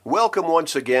welcome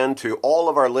once again to all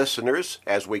of our listeners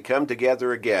as we come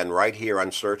together again right here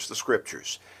on Search the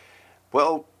Scriptures.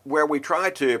 Well, where we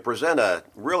try to present a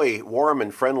really warm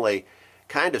and friendly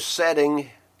kind of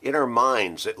setting in our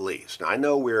minds at least. Now, I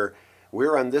know we're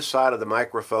on this side of the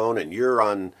microphone and you're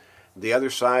on the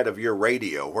other side of your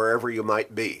radio, wherever you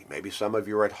might be. Maybe some of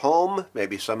you are at home,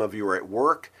 maybe some of you are at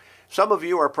work. Some of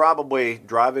you are probably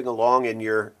driving along in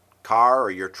your car or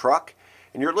your truck,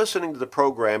 and you're listening to the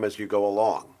program as you go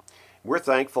along. We're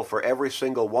thankful for every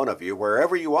single one of you,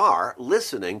 wherever you are,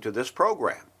 listening to this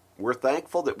program. We're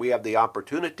thankful that we have the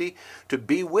opportunity to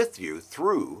be with you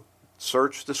through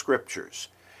Search the Scriptures.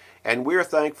 And we're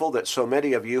thankful that so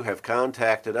many of you have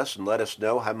contacted us and let us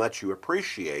know how much you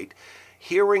appreciate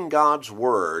hearing God's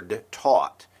Word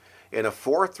taught in a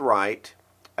forthright,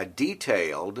 a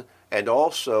detailed, and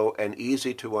also an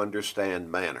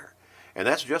easy-to-understand manner. And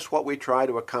that's just what we try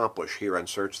to accomplish here on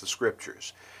Search the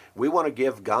Scriptures. We want to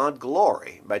give God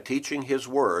glory by teaching His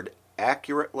Word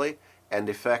accurately and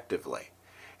effectively.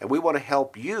 And we want to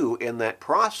help you in that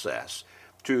process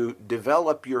to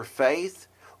develop your faith,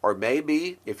 or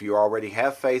maybe, if you already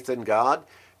have faith in God,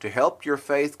 to help your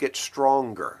faith get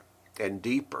stronger and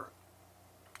deeper.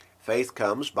 Faith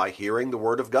comes by hearing the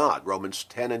Word of God, Romans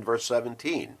 10 and verse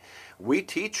 17. We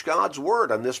teach God's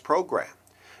Word on this program.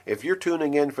 If you're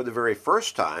tuning in for the very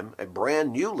first time, a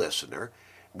brand new listener,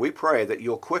 we pray that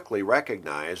you'll quickly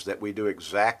recognize that we do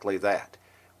exactly that.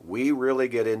 We really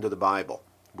get into the Bible.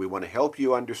 We want to help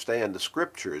you understand the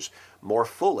Scriptures more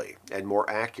fully and more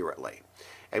accurately.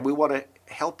 And we want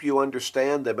to help you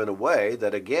understand them in a way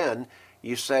that, again,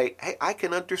 you say, hey, I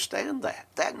can understand that.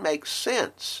 That makes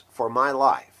sense for my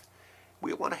life.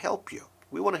 We want to help you.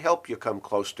 We want to help you come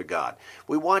close to God.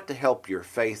 We want to help your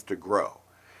faith to grow.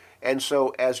 And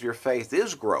so as your faith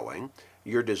is growing,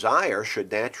 your desire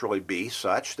should naturally be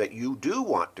such that you do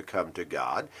want to come to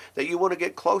God, that you want to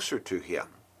get closer to Him.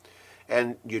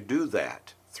 And you do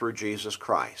that through Jesus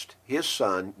Christ, His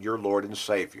Son, your Lord and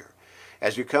Savior.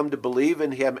 As you come to believe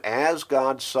in Him as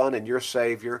God's Son and your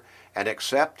Savior, and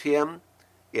accept Him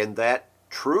in that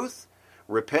truth,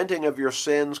 repenting of your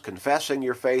sins, confessing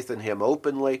your faith in Him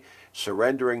openly,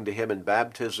 surrendering to Him in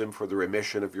baptism for the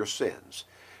remission of your sins.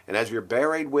 And as you're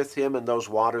buried with Him in those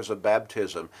waters of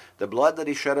baptism, the blood that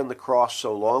He shed on the cross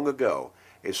so long ago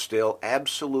is still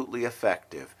absolutely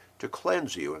effective to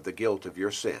cleanse you of the guilt of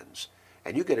your sins.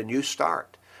 And you get a new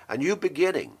start, a new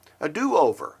beginning, a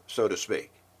do-over, so to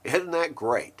speak. Isn't that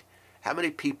great? How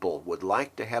many people would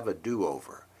like to have a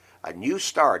do-over, a new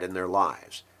start in their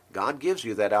lives? God gives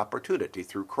you that opportunity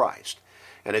through Christ.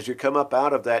 And as you come up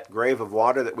out of that grave of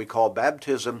water that we call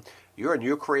baptism, you're a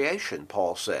new creation,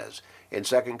 Paul says in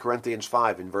 2 Corinthians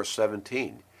 5 in verse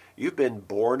 17. You've been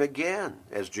born again,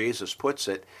 as Jesus puts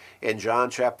it in John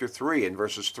chapter 3 in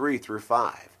verses 3 through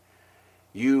 5.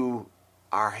 You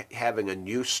are having a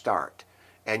new start,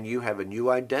 and you have a new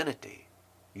identity.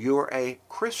 You're a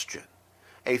Christian,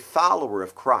 a follower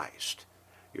of Christ.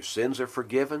 Your sins are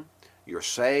forgiven. You're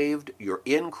saved. You're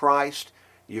in Christ.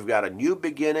 You've got a new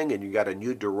beginning, and you've got a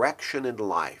new direction in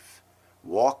life,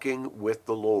 walking with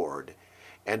the Lord,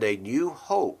 and a new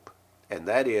hope, and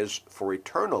that is for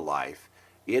eternal life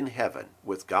in heaven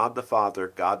with God the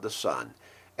Father, God the Son,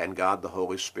 and God the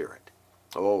Holy Spirit.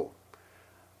 Oh,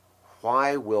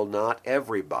 why will not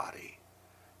everybody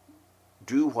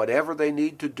do whatever they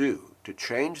need to do to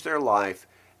change their life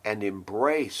and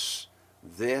embrace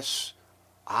this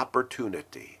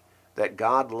opportunity that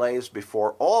God lays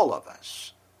before all of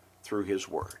us through His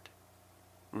Word?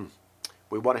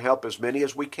 We want to help as many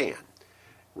as we can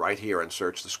right here on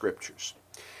Search the Scriptures.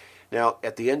 Now,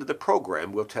 at the end of the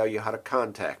program, we'll tell you how to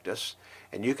contact us,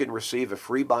 and you can receive a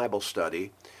free Bible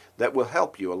study that will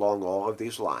help you along all of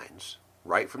these lines,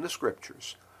 right from the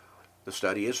Scriptures. The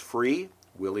study is free.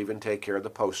 We'll even take care of the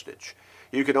postage.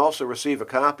 You can also receive a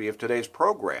copy of today's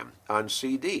program on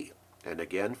CD, and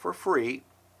again for free,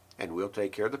 and we'll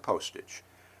take care of the postage.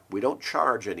 We don't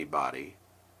charge anybody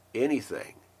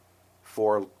anything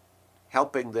for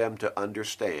helping them to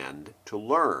understand, to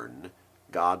learn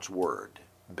God's Word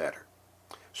better.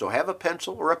 So have a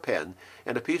pencil or a pen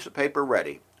and a piece of paper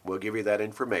ready. We'll give you that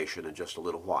information in just a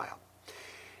little while.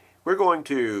 We're going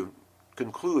to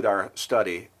conclude our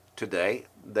study today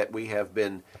that we have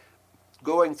been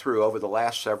going through over the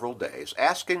last several days,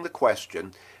 asking the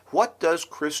question, what does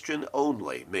Christian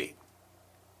only mean?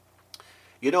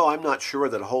 You know, I'm not sure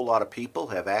that a whole lot of people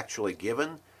have actually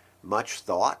given much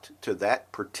thought to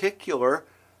that particular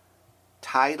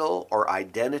title or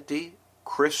identity,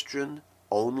 Christian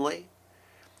only.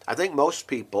 I think most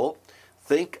people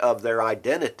think of their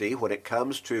identity when it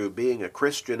comes to being a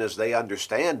Christian as they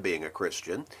understand being a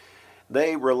Christian.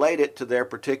 They relate it to their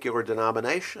particular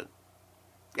denomination.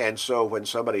 And so when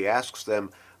somebody asks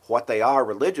them what they are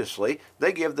religiously,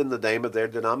 they give them the name of their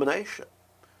denomination.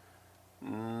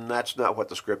 That's not what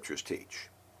the Scriptures teach.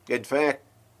 In fact,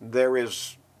 there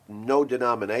is no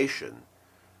denomination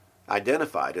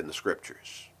identified in the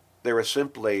Scriptures. There is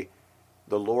simply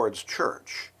the Lord's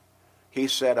church. He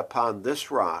said, "Upon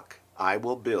this rock I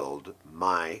will build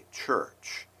my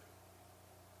church."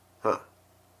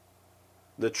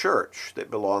 The church that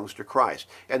belongs to Christ.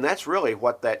 And that's really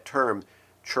what that term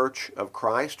Church of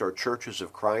Christ or Churches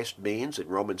of Christ means in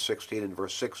Romans 16 and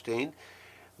verse 16.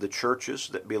 The churches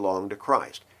that belong to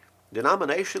Christ.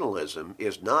 Denominationalism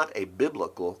is not a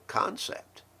biblical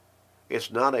concept.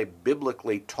 It's not a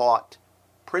biblically taught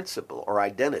principle or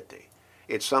identity.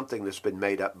 It's something that's been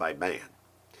made up by man.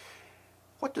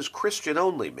 What does Christian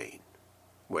only mean?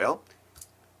 Well,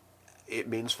 it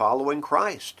means following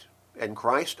Christ and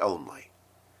Christ only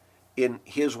in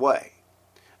his way.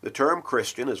 The term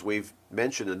Christian, as we've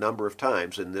mentioned a number of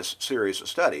times in this series of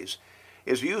studies,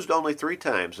 is used only 3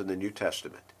 times in the New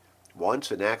Testament.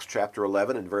 Once in Acts chapter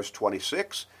 11 and verse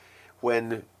 26,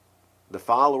 when the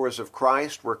followers of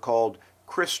Christ were called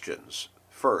Christians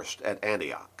first at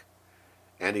Antioch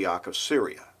of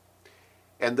Syria.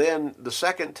 And then the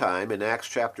second time in Acts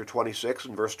chapter 26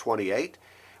 and verse 28,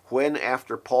 when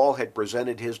after Paul had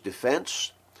presented his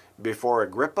defense before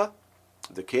Agrippa,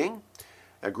 the king,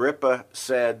 Agrippa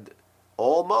said,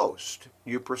 "Almost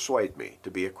you persuade me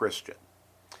to be a Christian."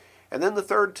 And then the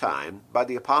third time by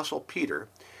the Apostle Peter,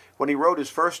 when he wrote his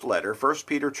first letter, 1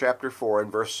 Peter chapter 4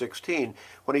 and verse 16,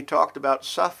 when he talked about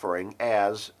suffering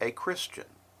as a Christian.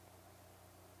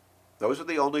 Those are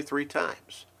the only 3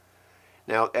 times.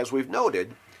 Now, as we've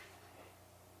noted,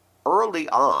 early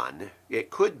on, it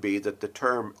could be that the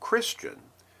term Christian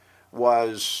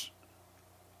was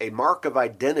a mark of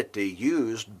identity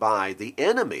used by the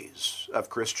enemies of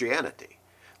Christianity,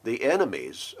 the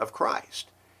enemies of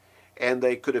Christ. And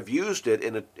they could have used it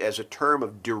as a term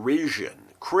of derision,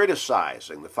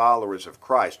 criticizing the followers of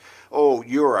Christ. "Oh,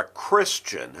 you're a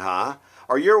Christian, huh?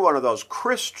 Or you're one of those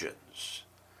Christians."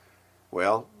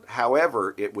 Well,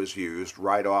 however it was used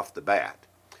right off the bat,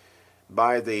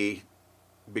 by the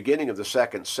beginning of the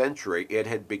 2nd century, it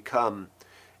had become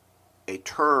a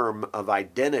term of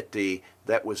identity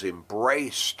that was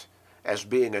embraced as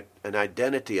being an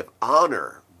identity of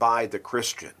honor by the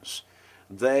Christians.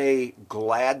 They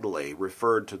gladly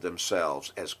referred to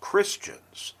themselves as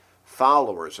Christians,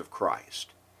 followers of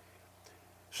Christ.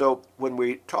 So when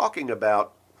we're talking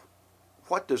about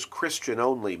what does Christian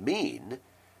only mean,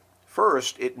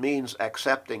 first it means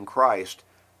accepting Christ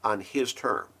on his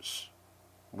terms.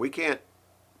 We can't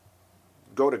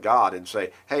go to God and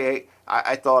say, hey,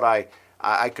 I thought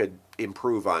I could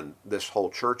improve on this whole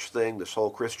church thing, this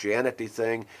whole Christianity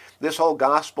thing, this whole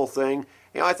gospel thing.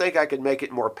 I think I could make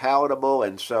it more palatable,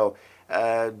 and so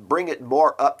bring it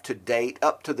more up to date,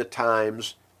 up to the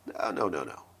times.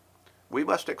 No. We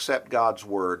must accept God's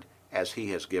word as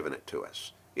he has given it to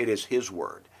us. It is his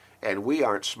word. And we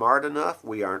aren't smart enough,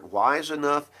 we aren't wise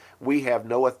enough, we have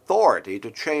no authority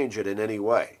to change it in any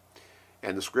way.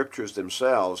 And the Scriptures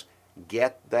themselves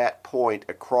get that point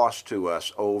across to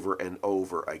us over and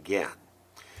over again.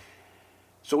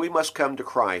 So we must come to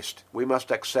Christ. We must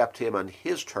accept him on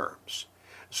his terms.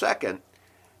 Second,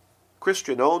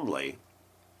 Christian only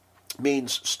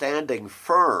means standing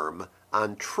firm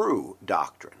on true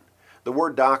doctrine. The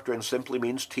word doctrine simply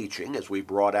means teaching, as we've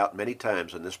brought out many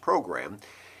times in this program.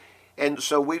 And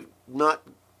so we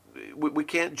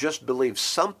can't just believe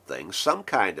something, some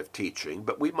kind of teaching,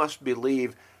 but we must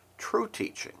believe true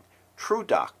teaching. True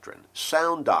doctrine,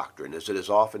 sound doctrine, as it is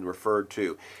often referred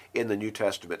to in the New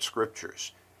Testament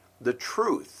Scriptures. The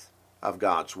truth of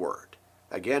God's Word.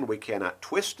 Again, we cannot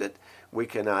twist it, we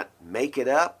cannot make it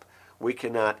up, we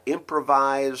cannot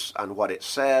improvise on what it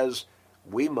says.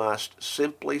 We must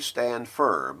simply stand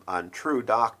firm on true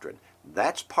doctrine.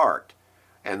 That's part,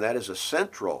 and that is a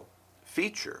central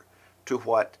feature to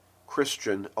what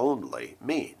Christian only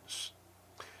means.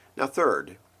 Now,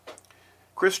 third,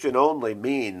 Christian only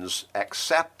means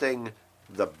accepting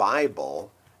the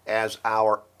Bible as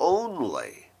our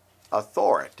only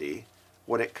authority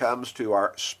when it comes to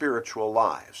our spiritual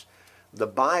lives. The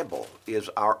Bible is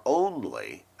our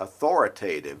only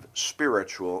authoritative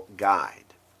spiritual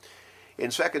guide. In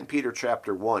 2 Peter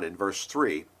chapter 1 and verse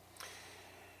 3,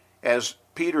 as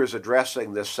Peter is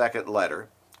addressing this second letter,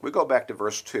 we go back to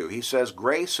verse 2. He says,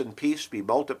 "Grace and peace be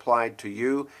multiplied to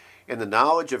you in the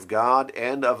knowledge of God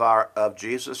and of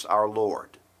Jesus our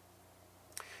Lord,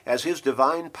 as his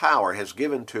divine power has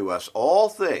given to us all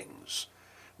things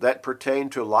that pertain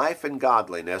to life and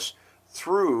godliness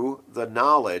through the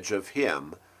knowledge of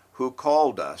him who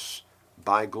called us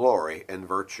by glory and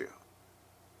virtue.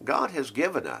 God has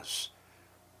given us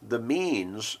the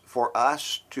means for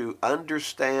us to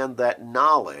understand that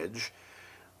knowledge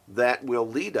that will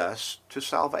lead us to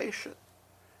salvation.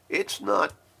 It's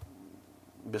not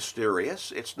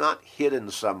mysterious. It's not hidden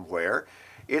somewhere.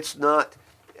 It's not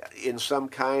in some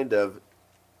kind of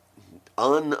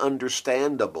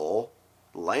ununderstandable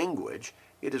language.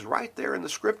 It is right there in the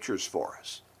Scriptures for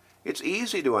us. It's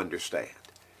easy to understand.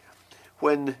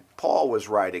 When Paul was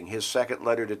writing his second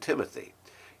letter to Timothy,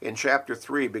 in chapter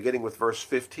 3, beginning with verse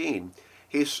 15,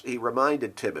 he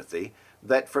reminded Timothy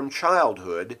that from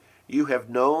childhood you have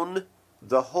known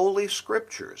the Holy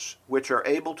Scriptures, which are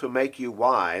able to make you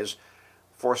wise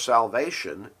for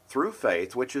salvation through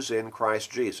faith which is in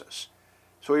Christ Jesus.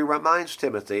 So he reminds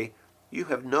Timothy, you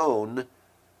have known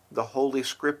the Holy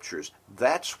Scriptures.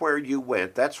 That's where you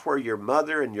went. That's where your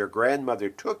mother and your grandmother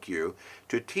took you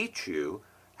to teach you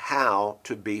how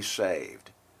to be saved,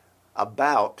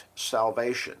 about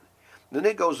salvation. Then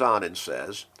it goes on and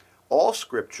says, all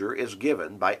Scripture is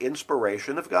given by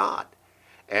inspiration of God,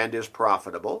 and is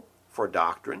profitable for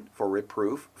doctrine, for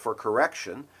reproof, for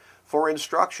correction, for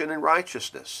instruction in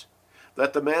righteousness,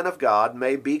 that the man of God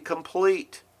may be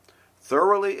complete,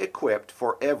 thoroughly equipped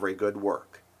for every good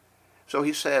work. So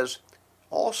he says,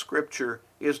 all Scripture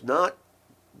is not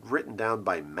written down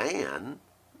by man,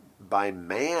 by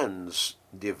man's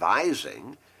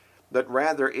devising, but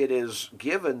rather it is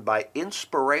given by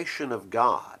inspiration of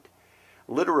God.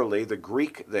 Literally, the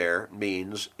Greek there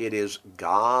means it is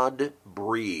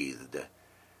God-breathed.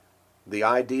 The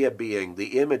idea being,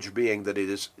 the image being that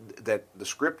that the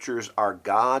Scriptures are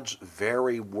God's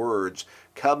very words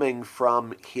coming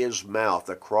from his mouth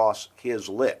across his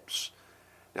lips.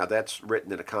 Now that's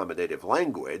written in accommodative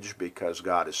language because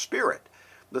God is spirit.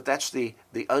 But that's the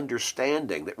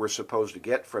understanding that we're supposed to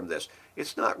get from this.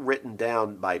 It's not written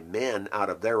down by men out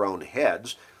of their own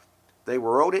heads. They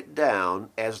wrote it down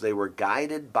as they were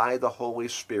guided by the Holy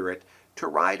Spirit to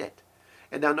write it.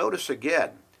 And now notice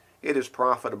again, it is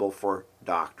profitable for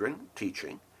doctrine,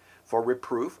 teaching, for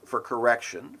reproof, for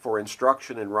correction, for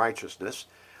instruction in righteousness,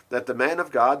 that the man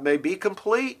of God may be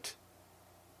complete,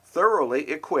 thoroughly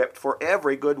equipped for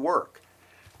every good work.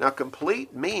 Now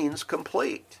complete means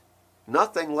complete.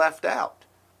 Nothing left out.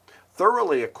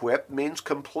 Thoroughly equipped means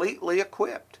completely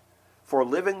equipped for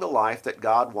living the life that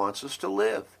God wants us to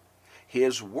live.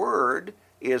 His Word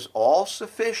is all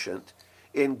sufficient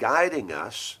in guiding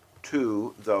us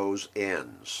to those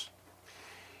ends.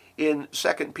 In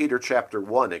 2 Peter chapter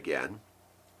 1 again,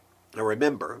 now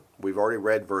remember, we've already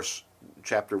read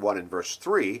chapter 1 and verse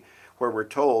 3, where we're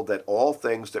told that all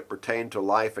things that pertain to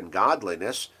life and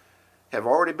godliness have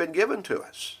already been given to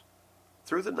us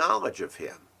through the knowledge of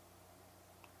him,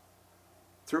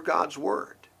 through God's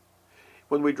Word.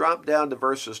 When we drop down to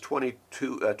verses 20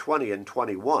 and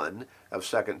 21 of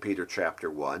 2 Peter chapter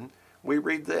 1, we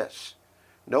read this,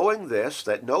 knowing this,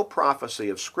 that no prophecy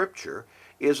of Scripture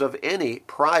is of any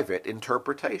private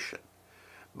interpretation,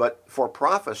 but for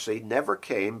prophecy never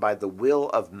came by the will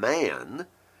of man,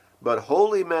 but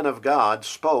holy men of God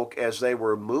spoke as they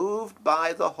were moved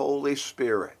by the Holy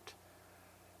Spirit.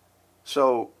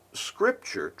 So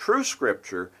Scripture, true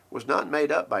Scripture, was not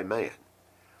made up by man,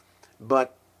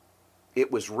 but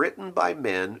it was written by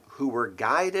men who were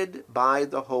guided by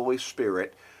the Holy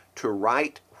Spirit to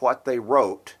write what they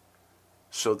wrote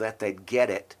so that they'd get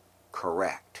it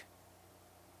correct.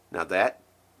 Now that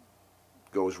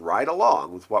goes right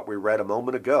along with what we read a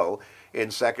moment ago in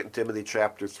 2 Timothy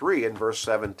chapter 3 and verse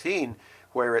 17,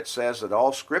 where it says that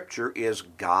all Scripture is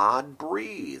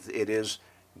God-breathed. It is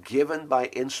given by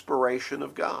inspiration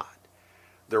of God.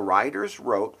 The writers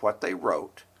wrote what they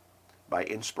wrote by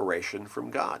inspiration from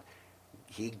God.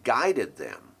 He guided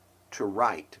them to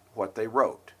write what they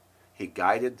wrote. He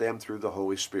guided them through the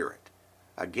Holy Spirit.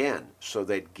 Again, so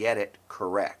they'd get it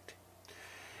correct.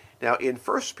 Now in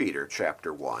 1 Peter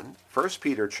chapter 1,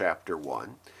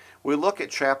 we look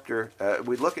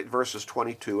at verses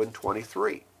 22 and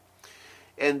 23.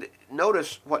 And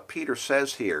notice what Peter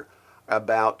says here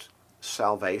about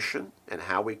salvation and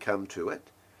how we come to it.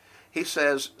 He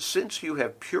says, since you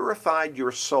have purified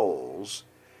your souls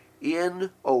in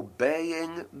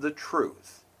obeying the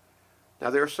truth. Now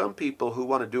there are some people who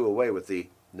want to do away with the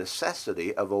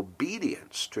necessity of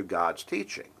obedience to God's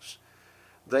teachings.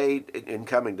 They, in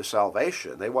coming to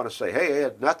salvation, they want to say, hey,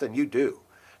 nothing you do,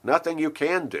 nothing you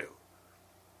can do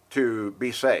to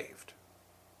be saved.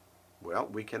 Well,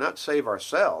 we cannot save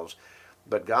ourselves,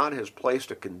 but God has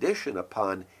placed a condition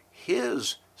upon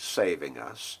His saving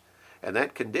us, and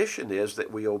that condition is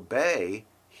that we obey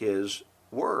His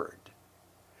Word.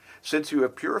 since you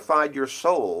have purified your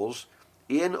souls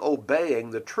in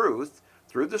obeying the truth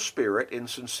through the Spirit in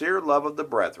sincere love of the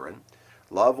brethren,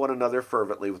 love one another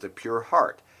fervently with a pure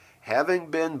heart, having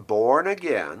been born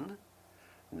again,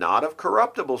 not of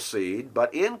corruptible seed,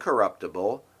 but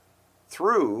incorruptible,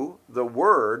 through the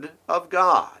Word of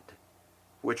God,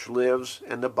 which lives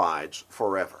and abides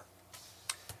forever.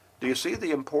 Do you see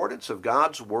the importance of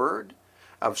God's Word,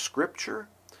 of Scripture,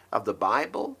 of the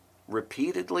Bible,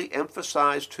 repeatedly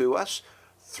emphasized to us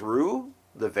through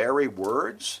the very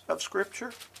words of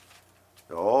Scripture?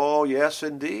 Oh, yes,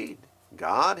 indeed.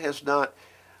 God has not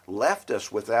left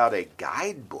us without a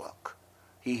guidebook.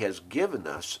 He has given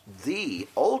us the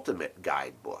ultimate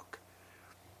guidebook.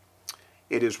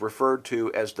 It is referred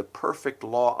to as the perfect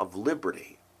law of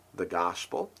liberty, the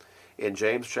gospel, in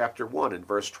James chapter 1 and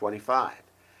verse 25.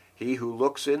 He who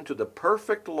looks into the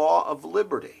perfect law of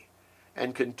liberty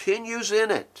and continues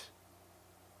in it,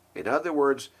 in other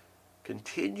words,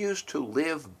 continues to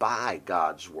live by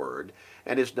God's word,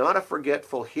 and is not a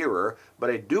forgetful hearer, but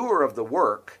a doer of the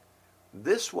work,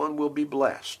 this one will be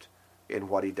blessed in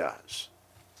what he does.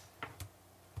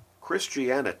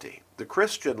 Christianity, the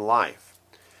Christian life,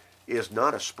 is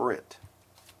not a sprint.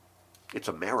 It's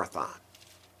a marathon.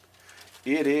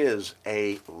 It is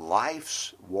a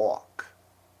life's walk.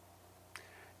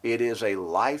 It is a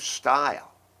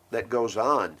lifestyle that goes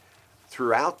on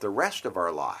throughout the rest of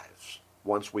our lives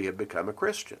once we have become a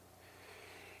Christian.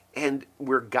 And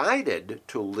we're guided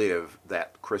to live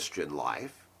that Christian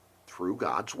life through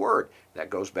God's Word. That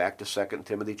goes back to 2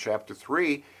 Timothy chapter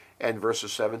 3 and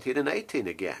verses 17 and 18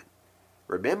 again.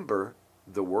 Remember,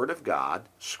 the Word of God,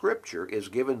 Scripture, is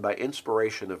given by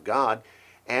inspiration of God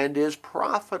and is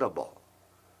profitable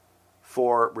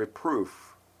for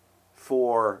reproof,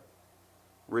 for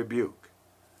rebuke,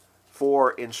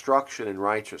 for instruction in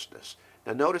righteousness.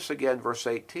 Now notice again verse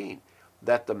 18,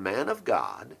 that the man of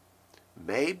God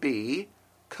may be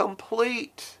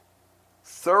complete,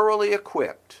 thoroughly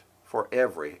equipped for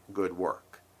every good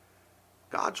work.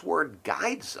 God's Word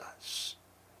guides us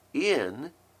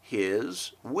in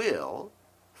His will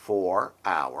for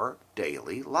our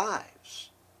daily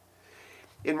lives.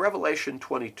 In Revelation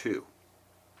 22,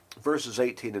 verses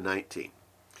 18 and 19,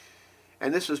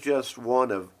 and this is just one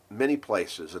of many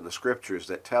places in the Scriptures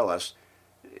that tell us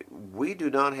we do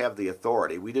not have the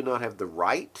authority, we do not have the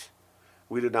right,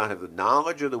 we do not have the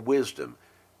knowledge or the wisdom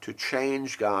to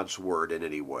change God's Word in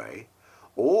any way,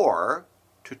 or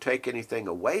to take anything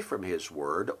away from His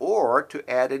Word, or to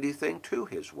add anything to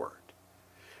His Word.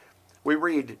 We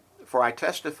read, "For I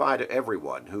testify to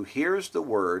everyone who hears the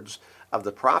words of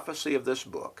the prophecy of this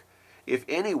book, if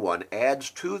anyone adds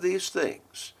to these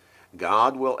things,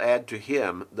 God will add to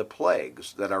him the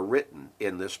plagues that are written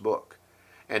in this book.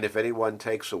 And if anyone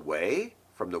takes away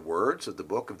from the words of the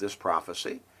book of this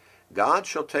prophecy, God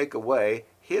shall take away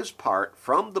his part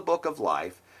from the book of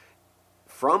life,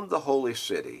 from the holy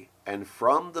city, and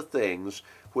from the things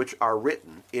which are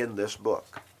written in this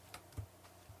book."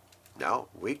 Now,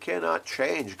 we cannot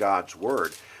change God's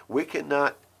Word. We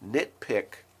cannot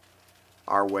nitpick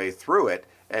our way through it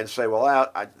and say,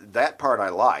 well, that part I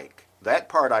like. That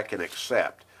part I can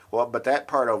accept. Well, but that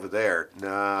part over there,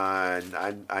 that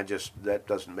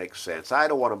doesn't make sense. I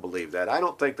don't want to believe that. I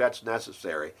don't think that's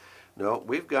necessary. No,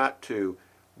 we've got to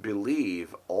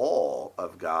believe all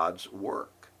of God's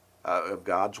work, of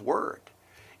God's Word.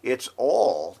 It's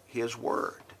all His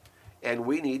Word. And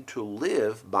we need to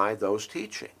live by those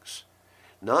teachings.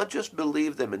 Not just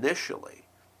believe them initially,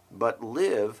 but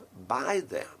live by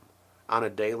them on a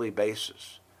daily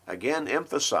basis. Again,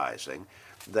 emphasizing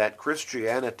that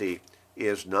Christianity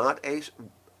is not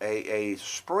a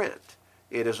sprint.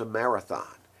 It is a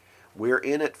marathon. We're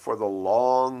in it for the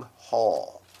long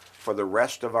haul, for the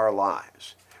rest of our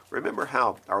lives. Remember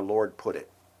how our Lord put it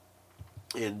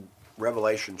in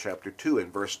Revelation chapter 2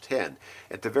 and verse 10.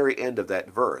 At the very end of that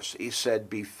verse, He said,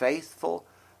 "Be faithful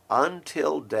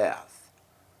until death."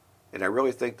 And I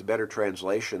really think the better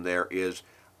translation there is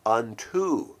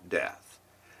unto death.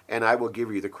 "And I will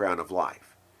give you the crown of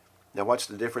life." Now what's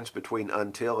the difference between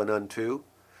until and unto?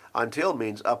 Until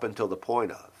means up until the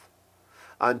point of.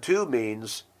 Unto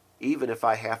means even if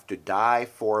I have to die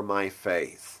for my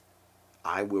faith,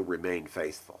 I will remain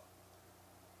faithful.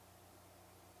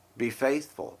 Be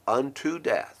faithful unto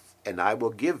death, and I will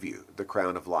give you the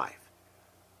crown of life.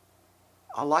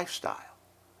 A lifestyle,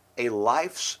 a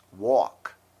life's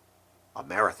walk, a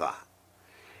marathon.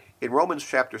 In Romans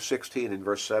chapter 16 and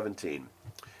verse 17,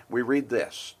 we read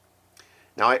this.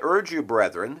 "Now I urge you,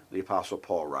 brethren," the Apostle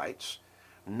Paul writes,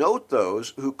 "note those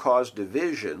who cause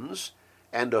divisions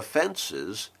and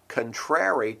offenses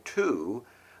contrary to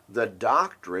the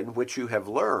doctrine which you have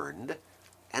learned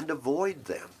and avoid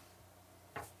them.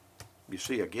 You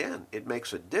see, again, it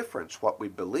makes a difference what we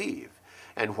believe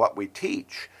and what we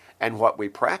teach and what we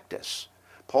practice.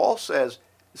 Paul says,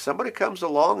 somebody comes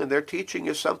along and they're teaching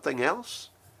you something else.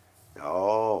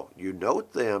 No, you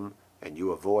note them and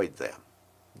you avoid them.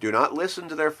 Do not listen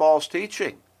to their false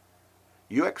teaching.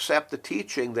 You accept the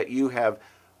teaching that you have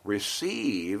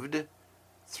received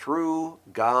through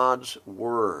God's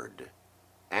Word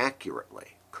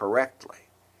accurately, correctly.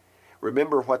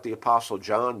 Remember what the Apostle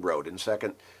John wrote in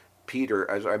 2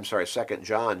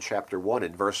 John chapter 1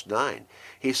 and verse 9.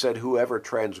 He said, whoever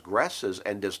transgresses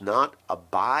and does not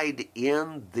abide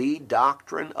in the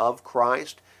doctrine of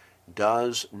Christ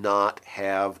does not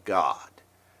have God.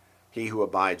 He who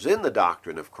abides in the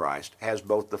doctrine of Christ has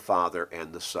both the Father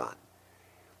and the Son.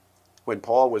 When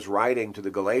Paul was writing to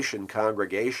the Galatian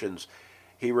congregations,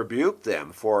 he rebuked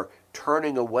them for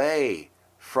turning away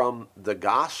from the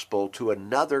gospel to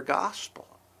another gospel.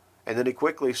 And then he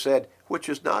quickly said, which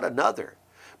is not another,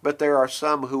 but there are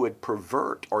some who would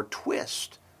pervert or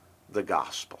twist the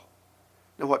gospel.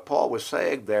 Now what Paul was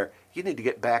saying there, you need to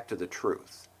get back to the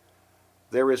truth.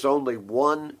 There is only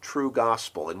one true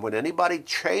gospel, and when anybody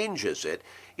changes it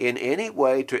in any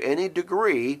way to any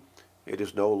degree, it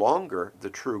is no longer the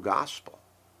true gospel.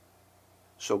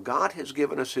 So God has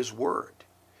given us His Word,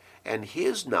 and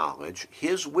His knowledge,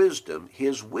 His wisdom,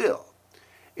 His will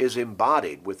is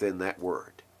embodied within that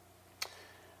Word.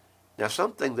 Now,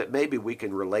 something that maybe we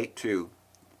can relate to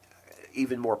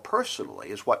even more personally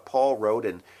is what Paul wrote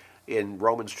in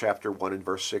Romans chapter 1 and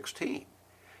verse 16.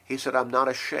 He said, I'm not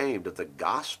ashamed of the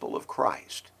gospel of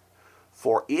Christ,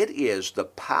 for it is the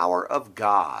power of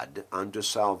God unto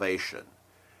salvation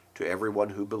to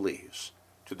everyone who believes,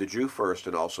 to the Jew first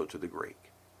and also to the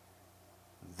Greek.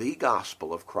 The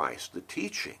gospel of Christ, the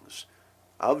teachings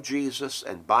of Jesus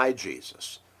and by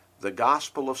Jesus, the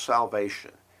gospel of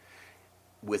salvation,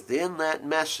 within that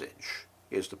message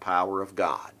is the power of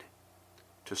God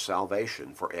to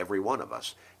salvation for every one of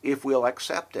us, if we'll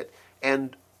accept it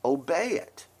and obey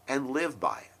it and live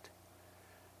by it.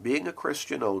 Being a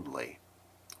Christian only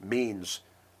means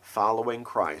following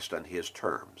Christ on His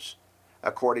terms,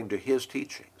 according to His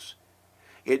teachings.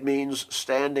 It means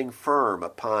standing firm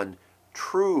upon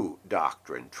true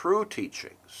doctrine, true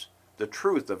teachings, the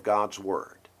truth of God's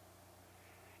Word.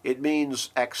 It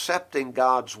means accepting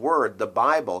God's Word, the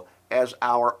Bible, as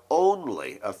our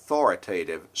only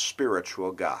authoritative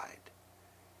spiritual guide.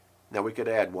 Now we could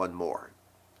add one more.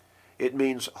 It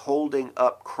means holding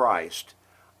up Christ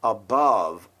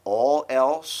above all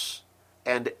else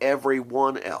and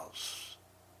everyone else.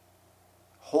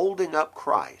 Holding up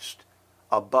Christ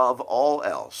above all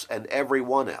else and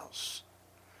everyone else.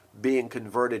 Being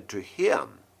converted to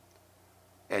Him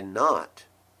and not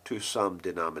to some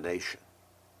denomination.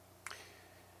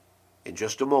 In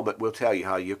just a moment, we'll tell you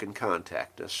how you can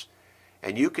contact us,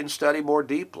 and you can study more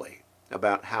deeply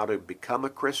about how to become a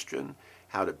Christian,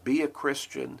 how to be a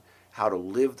Christian, how to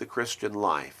live the Christian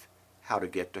life, how to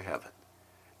get to heaven.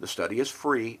 The study is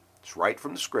free. It's right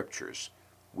from the Scriptures.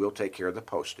 We'll take care of the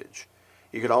postage.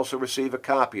 You can also receive a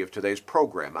copy of today's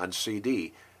program on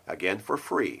CD, again for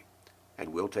free,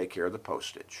 and we'll take care of the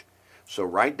postage. So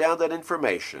write down that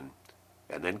information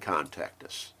and then contact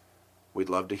us. We'd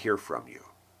love to hear from you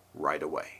right away.